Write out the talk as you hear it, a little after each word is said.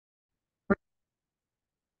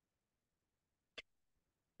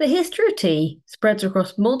The history of tea spreads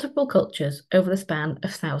across multiple cultures over the span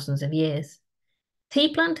of thousands of years.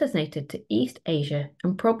 Tea plant has native to East Asia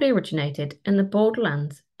and probably originated in the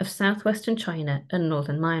borderlands of southwestern China and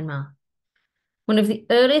northern Myanmar. One of the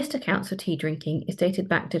earliest accounts of tea drinking is dated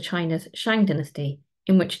back to China's Shang dynasty,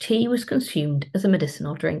 in which tea was consumed as a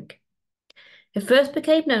medicinal drink. It first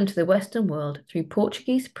became known to the Western world through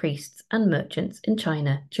Portuguese priests and merchants in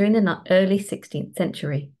China during the early 16th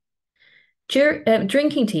century.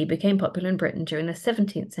 Drinking tea became popular in Britain during the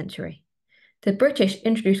 17th century. The British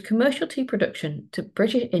introduced commercial tea production to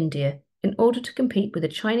British India in order to compete with the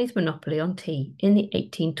Chinese monopoly on tea in the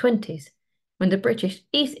 1820s, when the British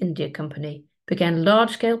East India Company began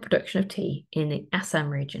large-scale production of tea in the Assam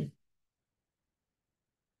region.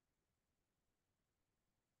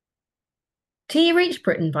 Tea reached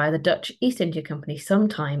Britain via the Dutch East India Company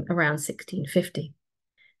sometime around 1650.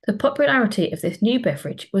 The popularity of this new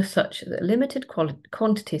beverage was such that limited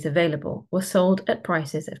quantities available were sold at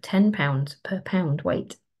prices of £10 per pound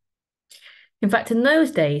weight. In fact, in those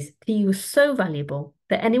days, tea was so valuable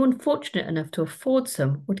that anyone fortunate enough to afford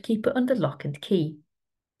some would keep it under lock and key.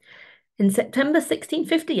 In September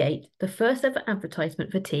 1658, the first ever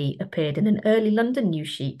advertisement for tea appeared in an early London news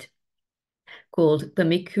sheet called the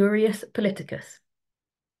Mercurius Politicus.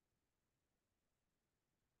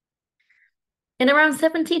 In around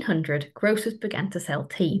 1700, grocers began to sell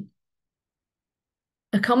tea.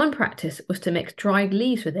 A common practice was to mix dried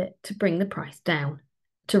leaves with it to bring the price down,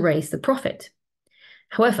 to raise the profit.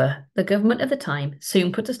 However, the government of the time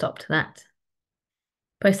soon put a stop to that.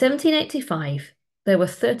 By 1785, there were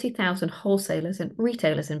 30,000 wholesalers and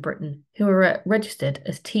retailers in Britain who were registered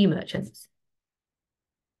as tea merchants.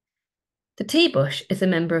 The tea bush is a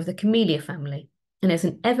member of the camellia family and is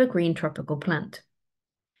an evergreen tropical plant.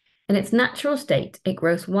 In its natural state, it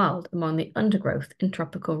grows wild among the undergrowth in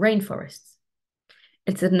tropical rainforests.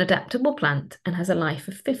 It's an adaptable plant and has a life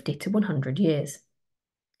of 50 to 100 years.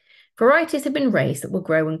 Varieties have been raised that will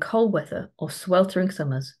grow in cold weather or sweltering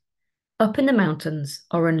summers, up in the mountains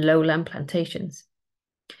or in lowland plantations.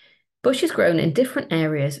 Bushes grown in different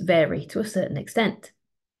areas vary to a certain extent.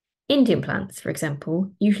 Indian plants, for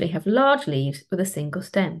example, usually have large leaves with a single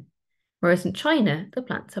stem, whereas in China, the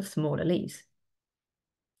plants have smaller leaves.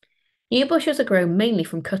 New bushes are grown mainly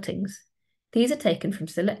from cuttings. These are taken from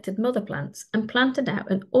selected mother plants and planted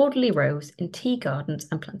out in orderly rows in tea gardens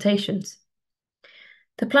and plantations.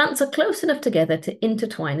 The plants are close enough together to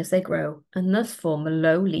intertwine as they grow and thus form a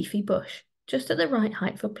low leafy bush, just at the right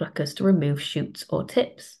height for pluckers to remove shoots or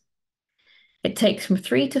tips. It takes from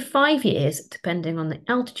 3 to 5 years, depending on the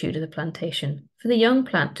altitude of the plantation, for the young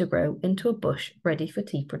plant to grow into a bush ready for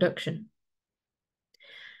tea production.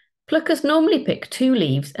 Pluckers normally pick 2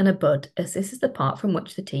 leaves and a bud, as this is the part from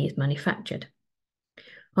which the tea is manufactured.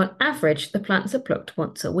 On average, the plants are plucked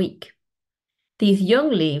once a week. These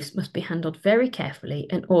young leaves must be handled very carefully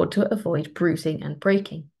in order to avoid bruising and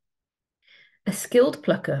breaking. A skilled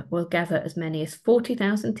plucker will gather as many as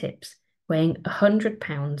 40,000 tips, weighing 100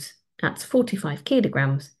 pounds, that's 45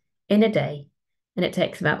 kilograms, in a day, and it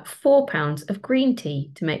takes about 4 pounds of green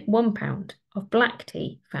tea to make 1 pound of black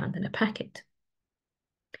tea found in a packet.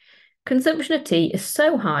 Consumption of tea is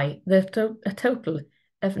so high that a total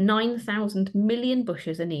of 9,000 million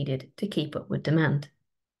bushes are needed to keep up with demand.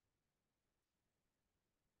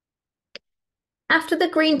 After the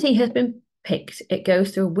green tea has been picked, it goes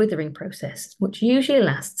through a withering process, which usually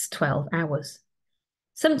lasts 12 hours.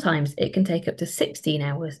 Sometimes it can take up to 16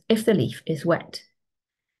 hours if the leaf is wet.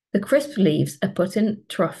 The crisp leaves are put in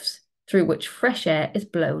troughs through which fresh air is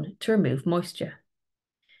blown to remove moisture.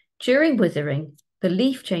 During withering, the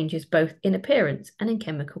leaf changes both in appearance and in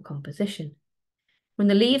chemical composition. When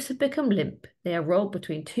the leaves have become limp, they are rolled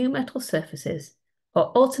between 2 metal surfaces,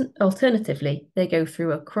 or alternatively, they go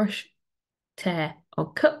through a crush, tear,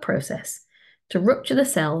 or cut process to rupture the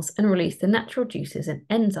cells and release the natural juices and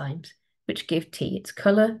enzymes which give tea its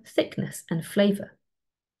colour, thickness, and flavour.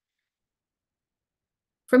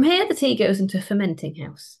 From here, the tea goes into a fermenting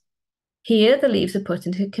house. Here, the leaves are put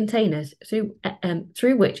into containers through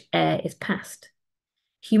which air is passed.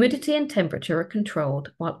 Humidity and temperature are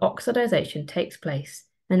controlled while oxidization takes place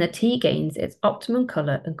and the tea gains its optimum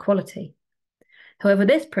colour and quality. However,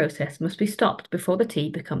 this process must be stopped before the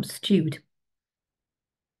tea becomes stewed.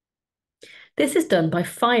 This is done by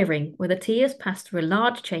firing, where the tea is passed through a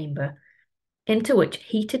large chamber into which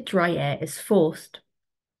heated dry air is forced.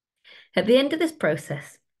 At the end of this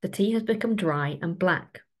process, the tea has become dry and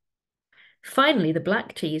black. Finally, the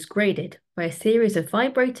black tea is graded by a series of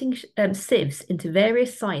vibrating sieves into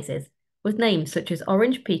various sizes with names such as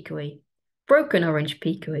orange pekoe, broken orange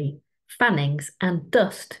pekoe, fannings, and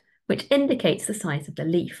dust, which indicates the size of the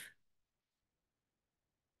leaf.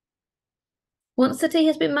 Once the tea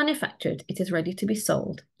has been manufactured, it is ready to be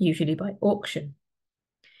sold, usually by auction.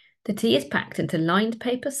 The tea is packed into lined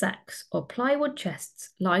paper sacks or plywood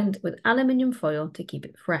chests lined with aluminium foil to keep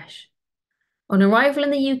it fresh. On arrival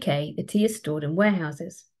in the UK, the tea is stored in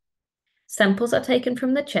warehouses. Samples are taken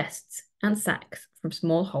from the chests and sacks from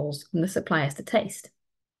small holes from the suppliers to taste.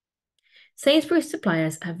 Sainsbury's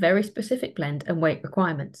suppliers have very specific blend and weight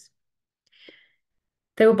requirements.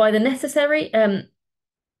 They will buy the necessary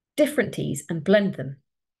different teas and blend them.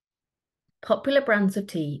 Popular brands of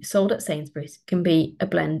tea sold at Sainsbury's can be a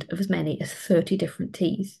blend of as many as 30 different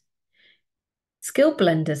teas. Skilled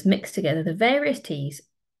blenders mix together the various teas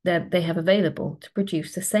that they have available to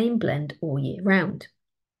produce the same blend all year round.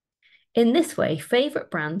 In this way,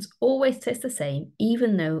 favourite brands always taste the same,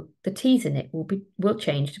 even though the teas in it will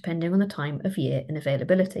change depending on the time of year and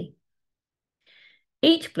availability.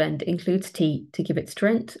 Each blend includes tea to give it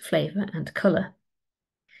strength, flavour and colour.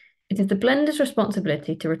 It is the blender's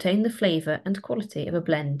responsibility to retain the flavour and quality of a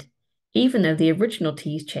blend, even though the original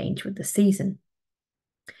teas change with the season.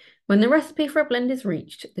 When the recipe for a blend is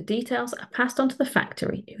reached, the details are passed on to the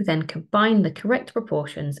factory, who then combine the correct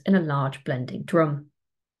proportions in a large blending drum.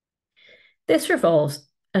 This revolves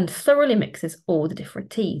and thoroughly mixes all the different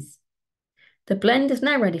teas. The blend is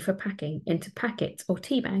now ready for packing into packets or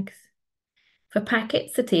tea bags. For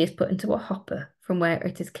packets, the tea is put into a hopper from where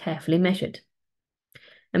it is carefully measured.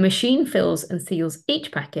 A machine fills and seals each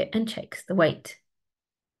packet and checks the weight.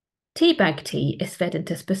 Tea bag tea is fed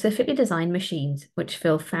into specifically designed machines which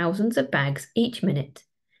fill thousands of bags each minute,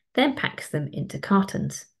 then packs them into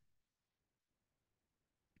cartons.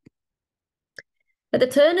 At the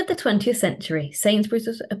turn of the 20th century, Sainsbury's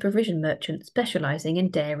was a provision merchant specialising in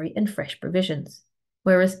dairy and fresh provisions,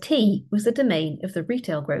 whereas tea was the domain of the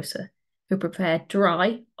retail grocer, who prepared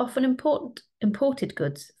dry, often imported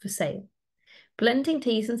goods for sale, blending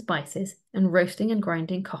teas and spices and roasting and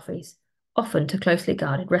grinding coffees, often to closely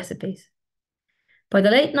guarded recipes. By the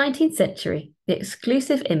late 19th century, the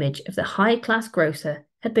exclusive image of the high-class grocer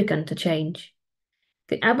had begun to change.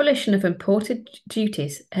 The abolition of imported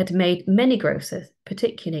duties had made many groceries,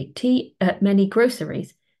 particularly tea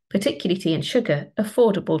and sugar,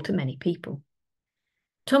 affordable to many people.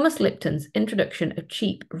 Thomas Lipton's introduction of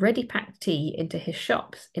cheap, ready-packed tea into his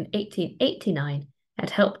shops in 1889 had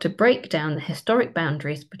helped to break down the historic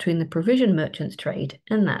boundaries between the provision merchant's trade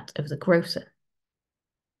and that of the grocer.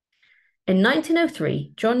 In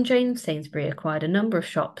 1903, John James Sainsbury acquired a number of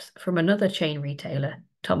shops from another chain retailer,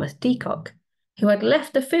 Thomas Deacock, who had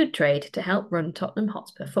left the food trade to help run Tottenham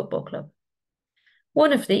Hotspur Football Club.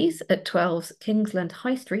 One of these, at 12's Kingsland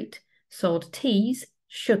High Street, sold teas,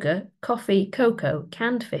 sugar, coffee, cocoa,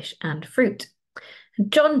 canned fish and fruit.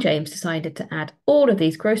 And John James decided to add all of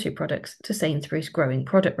these grocery products to Sainsbury's growing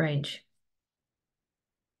product range.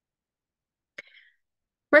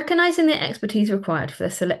 Recognising the expertise required for the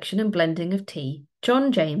selection and blending of tea,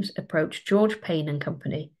 John James approached George Payne and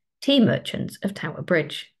Company, tea merchants of Tower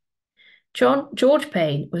Bridge. George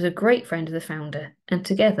Payne was a great friend of the founder, and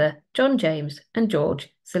together John James and George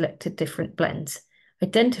selected different blends,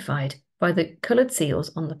 identified by the coloured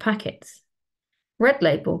seals on the packets. Red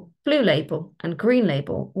Label, Blue Label and Green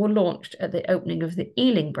Label were launched at the opening of the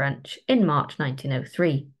Ealing branch in March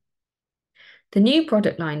 1903. The new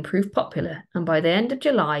product line proved popular, and by the end of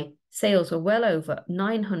July, sales were well over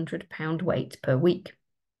 £900 weight per week.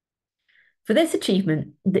 For this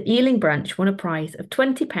achievement, the Ealing branch won a prize of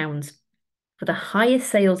 £20 for the highest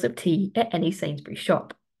sales of tea at any Sainsbury's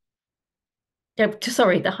shop.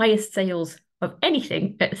 The highest sales of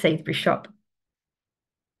anything at a Sainsbury's shop.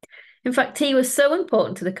 In fact, tea was so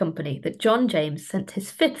important to the company that John James sent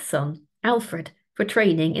his fifth son, Alfred, for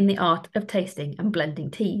training in the art of tasting and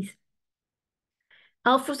blending teas.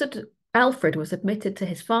 Alfred was admitted to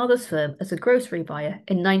his father's firm as a grocery buyer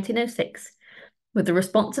in 1906 with the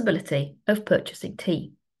responsibility of purchasing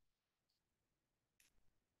tea.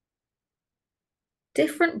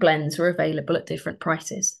 Different blends were available at different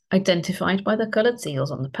prices, identified by the coloured seals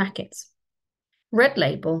on the packets. Red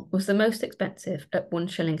Label was the most expensive at 1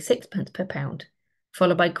 shilling 6p per pound,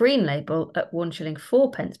 followed by Green Label at 1 shilling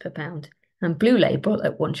 4p per pound, and Blue Label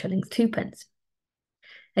at 1 shilling 2p.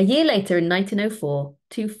 A year later, in 1904,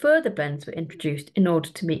 two further blends were introduced in order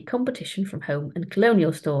to meet competition from home and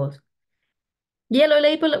colonial stores. Yellow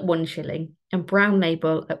Label at 1 shilling and Brown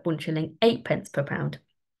Label at 1 shilling 8p per pound.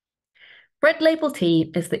 Red Label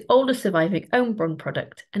tea is the oldest surviving own-brand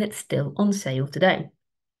product, and it's still on sale today.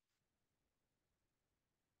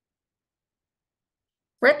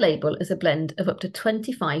 Red Label is a blend of up to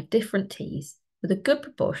 25 different teas, with a good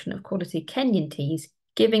proportion of quality Kenyan teas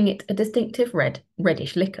giving it a distinctive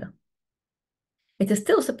reddish liquor. It is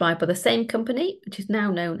still supplied by the same company, which is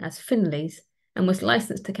now known as Finley's, and was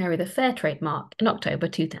licensed to carry the fair trade mark in October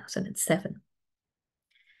 2007.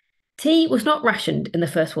 Tea was not rationed in the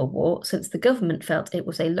First World War since the government felt it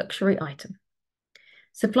was a luxury item.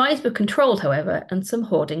 Supplies were controlled, however, and some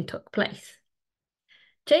hoarding took place.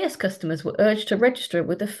 JS customers were urged to register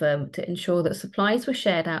with the firm to ensure that supplies were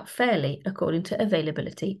shared out fairly according to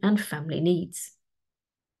availability and family needs.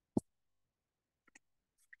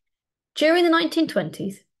 During the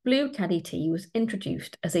 1920s, blue caddy tea was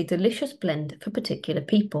introduced as a delicious blend for particular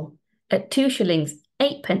people. At 2 shillings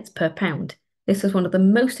 8 pence per pound, this was one of the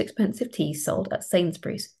most expensive teas sold at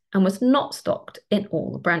Sainsbury's and was not stocked in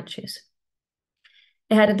all the branches.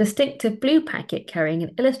 It had a distinctive blue packet carrying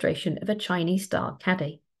an illustration of a Chinese star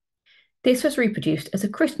caddy. This was reproduced as a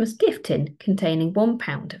Christmas gift tin containing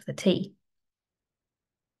 £1 of the tea.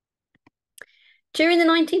 During the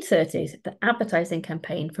 1930s, the advertising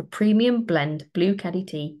campaign for premium blend blue caddy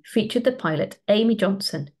tea featured the pilot Amy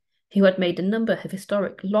Johnson, who had made a number of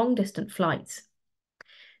historic long-distance flights.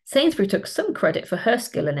 Sainsbury took some credit for her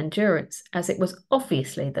skill and endurance, as it was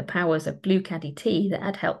obviously the powers of blue caddy tea that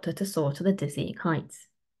had helped her to soar to the dizzying heights.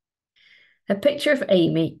 A picture of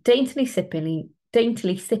Amy daintily sipping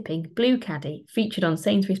blue caddy featured on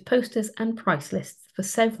Sainsbury's posters and price lists for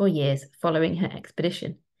several years following her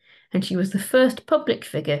expedition, and she was the first public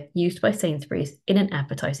figure used by Sainsbury's in an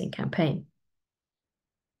advertising campaign.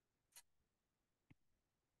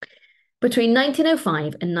 Between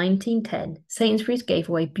 1905 and 1910, Sainsbury's gave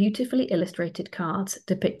away beautifully illustrated cards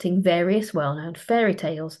depicting various well-known fairy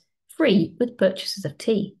tales, free with purchases of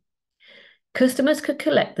tea. Customers could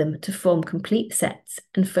collect them to form complete sets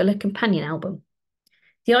and fill a companion album.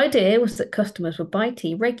 The idea was that customers would buy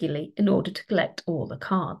tea regularly in order to collect all the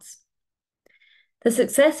cards. The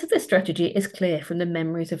success of this strategy is clear from the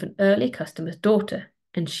memories of an early customer's daughter,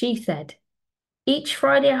 and she said, "Each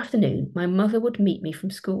Friday afternoon, my mother would meet me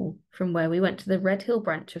from school, from where we went to the Red Hill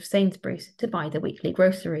branch of Sainsbury's to buy the weekly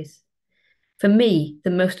groceries. For me,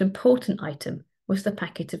 the most important item was the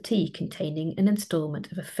packet of tea containing an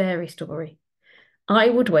instalment of a fairy story. I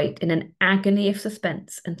would wait in an agony of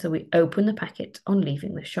suspense until we opened the packet on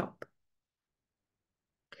leaving the shop."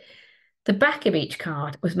 The back of each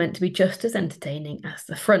card was meant to be just as entertaining as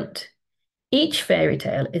the front. Each fairy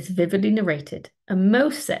tale is vividly narrated, and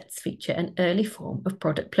most sets feature an early form of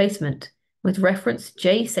product placement, with reference to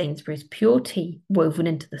J. Sainsbury's pure tea woven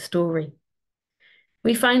into the story.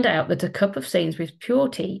 We find out that a cup of Sainsbury's pure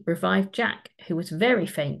tea revived Jack, who was very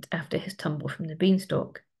faint after his tumble from the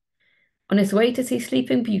beanstalk. On his way to see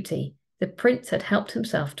Sleeping Beauty, the prince had helped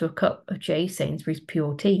himself to a cup of J. Sainsbury's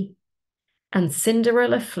pure tea. And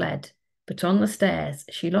Cinderella fled, but on the stairs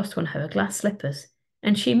she lost one of her glass slippers,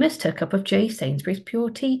 and she missed her cup of J. Sainsbury's pure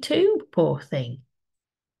tea too, poor thing.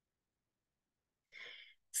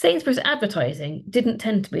 Sainsbury's advertising didn't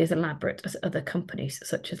tend to be as elaborate as other companies,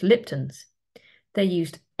 such as Lipton's. They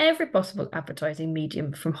used every possible advertising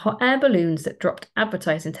medium, from hot air balloons that dropped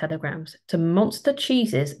advertising telegrams to monster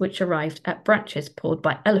cheeses which arrived at branches pulled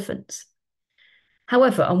by elephants.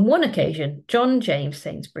 However, on one occasion, John James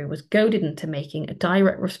Sainsbury was goaded into making a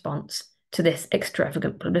direct response to this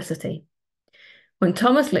extravagant publicity. When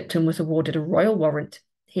Thomas Lipton was awarded a royal warrant,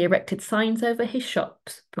 he erected signs over his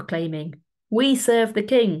shops proclaiming, "We serve the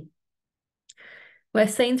king." Where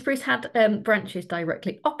Sainsbury's had branches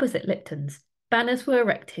directly opposite Lipton's, banners were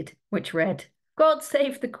erected which read, "God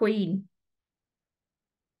save the Queen."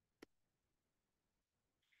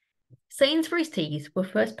 Sainsbury's teas were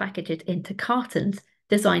first packaged into cartons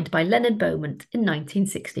designed by Leonard Beaumont in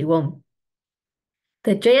 1961.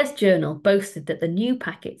 The JS Journal boasted that the new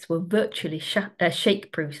packets were virtually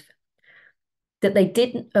shake-proof, that they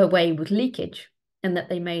did away with leakage, and that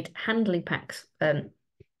they made handier packs for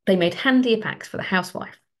the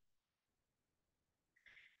housewife.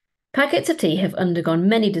 Packets of tea have undergone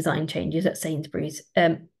many design changes at Sainsbury's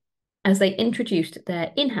as they introduced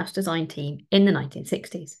their in-house design team in the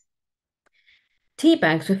 1960s. Tea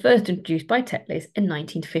bags were first introduced by Tetley's in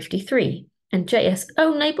 1953, and JS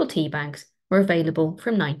own label tea bags were available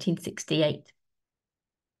from 1968.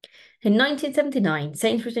 In 1979,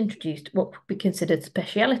 Sainsbury's introduced what would be considered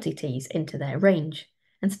specialty teas into their range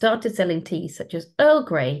and started selling teas such as Earl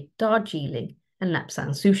Grey, Darjeeling, and Lapsang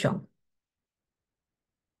Souchong.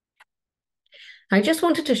 I just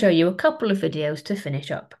wanted to show you a couple of videos to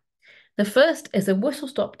finish up. The first is a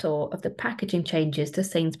whistle-stop tour of the packaging changes to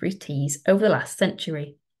Sainsbury's teas over the last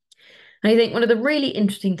century. I think one of the really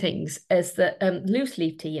interesting things is that loose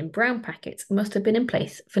leaf tea in brown packets must have been in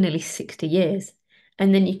place for nearly 60 years,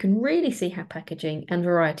 And then you can really see how packaging and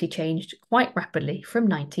variety changed quite rapidly from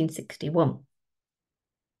 1961.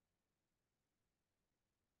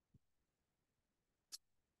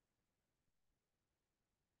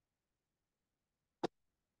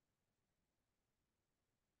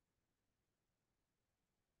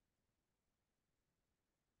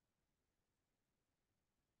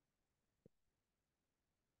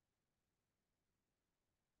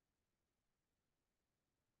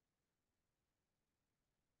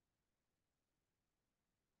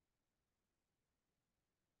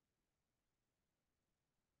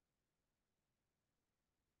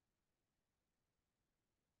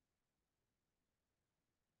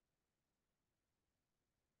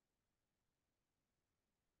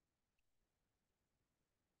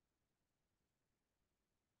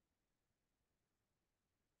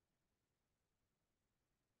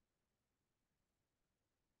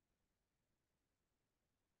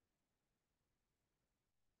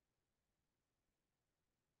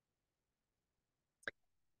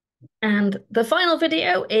 And the final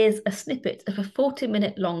video is a snippet of a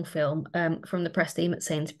 40-minute long film from the press team at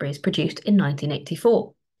Sainsbury's, produced in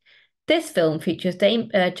 1984. This film features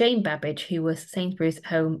Jane Babbage, who was Sainsbury's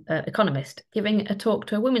home economist, giving a talk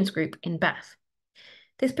to a women's group in Bath.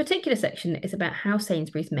 This particular section is about how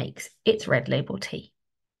Sainsbury's makes its red label tea.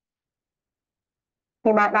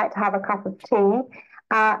 You might like to have a cup of tea.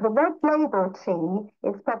 The red label tea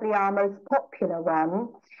is probably our most popular one,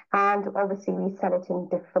 and obviously we sell it in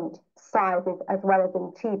different sizes as well as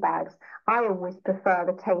in tea bags. I always prefer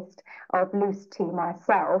the taste of loose tea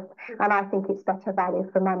myself, and I think it's better value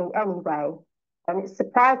for money anyway. And it's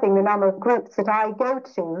surprising the number of groups that I go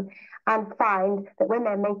to and find that when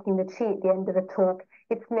they're making the tea at the end of the talk,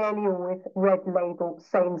 it's nearly always red label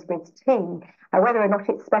Sainsbury's tea. Whether or not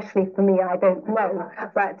it's specially for me, I don't know,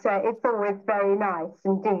 but it's always very nice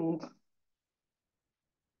indeed.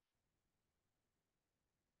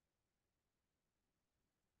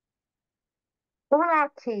 All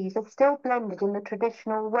our teas are still blended in the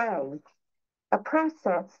traditional way, a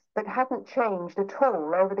process that hasn't changed at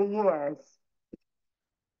all over the years.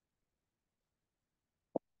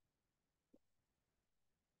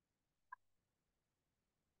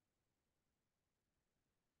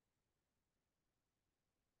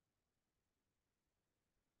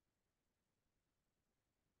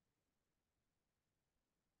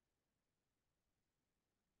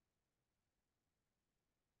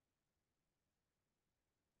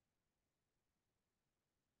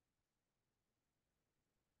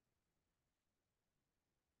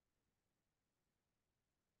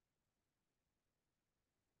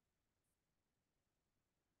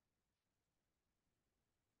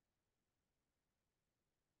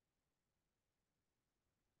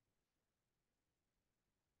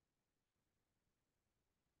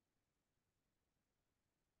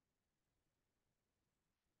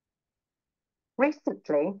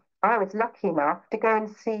 Recently, I was lucky enough to go and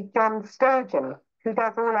see John Sturgeon, who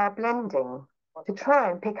does all our blending, to try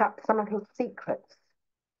and pick up some of his secrets.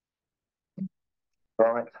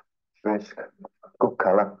 Right, brisk, good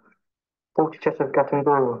colour. 40 chest of gut and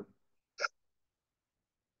ball.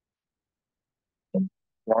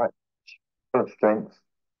 Right, full strength,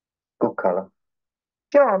 good colour.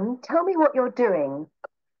 John, tell me what you're doing.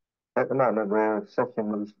 At the moment, we're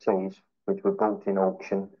assessing these teas, which were bought in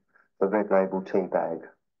auction, the red label tea bag.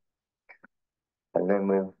 And then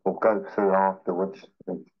we'll go through afterwards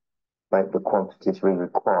and make the quantities we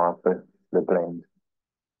require for the blend.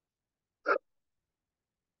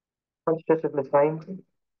 Just of the same.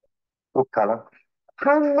 What colour?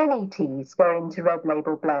 How many teas go into red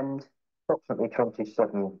label blend? Approximately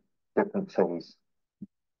 27 different teas.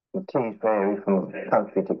 The teas vary from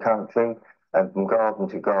country to country and from garden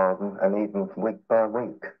to garden and even from week by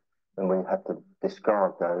week. And we have to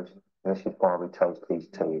discard those. And this is why we taste these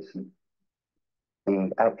teas.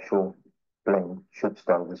 The actual blend should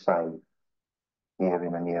stay the same year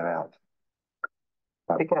in and year out.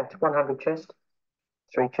 Big out, 100 chest,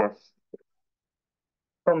 3 chests.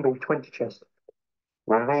 Bombay, 20 chest.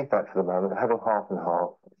 We'll leave that for the moment, have a half and half.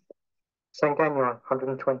 Sanganya,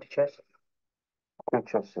 120 chest. 2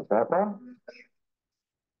 chests of that one.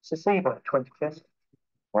 Sasiba, 20 chest.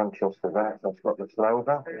 1 chest of that, that's got the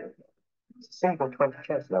flavour. Sasiba, 20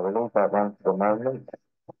 chest. Now we'll leave that one for the moment.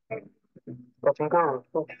 Letting go,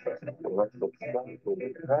 40 chest. The rest of the we'll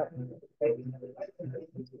leave that.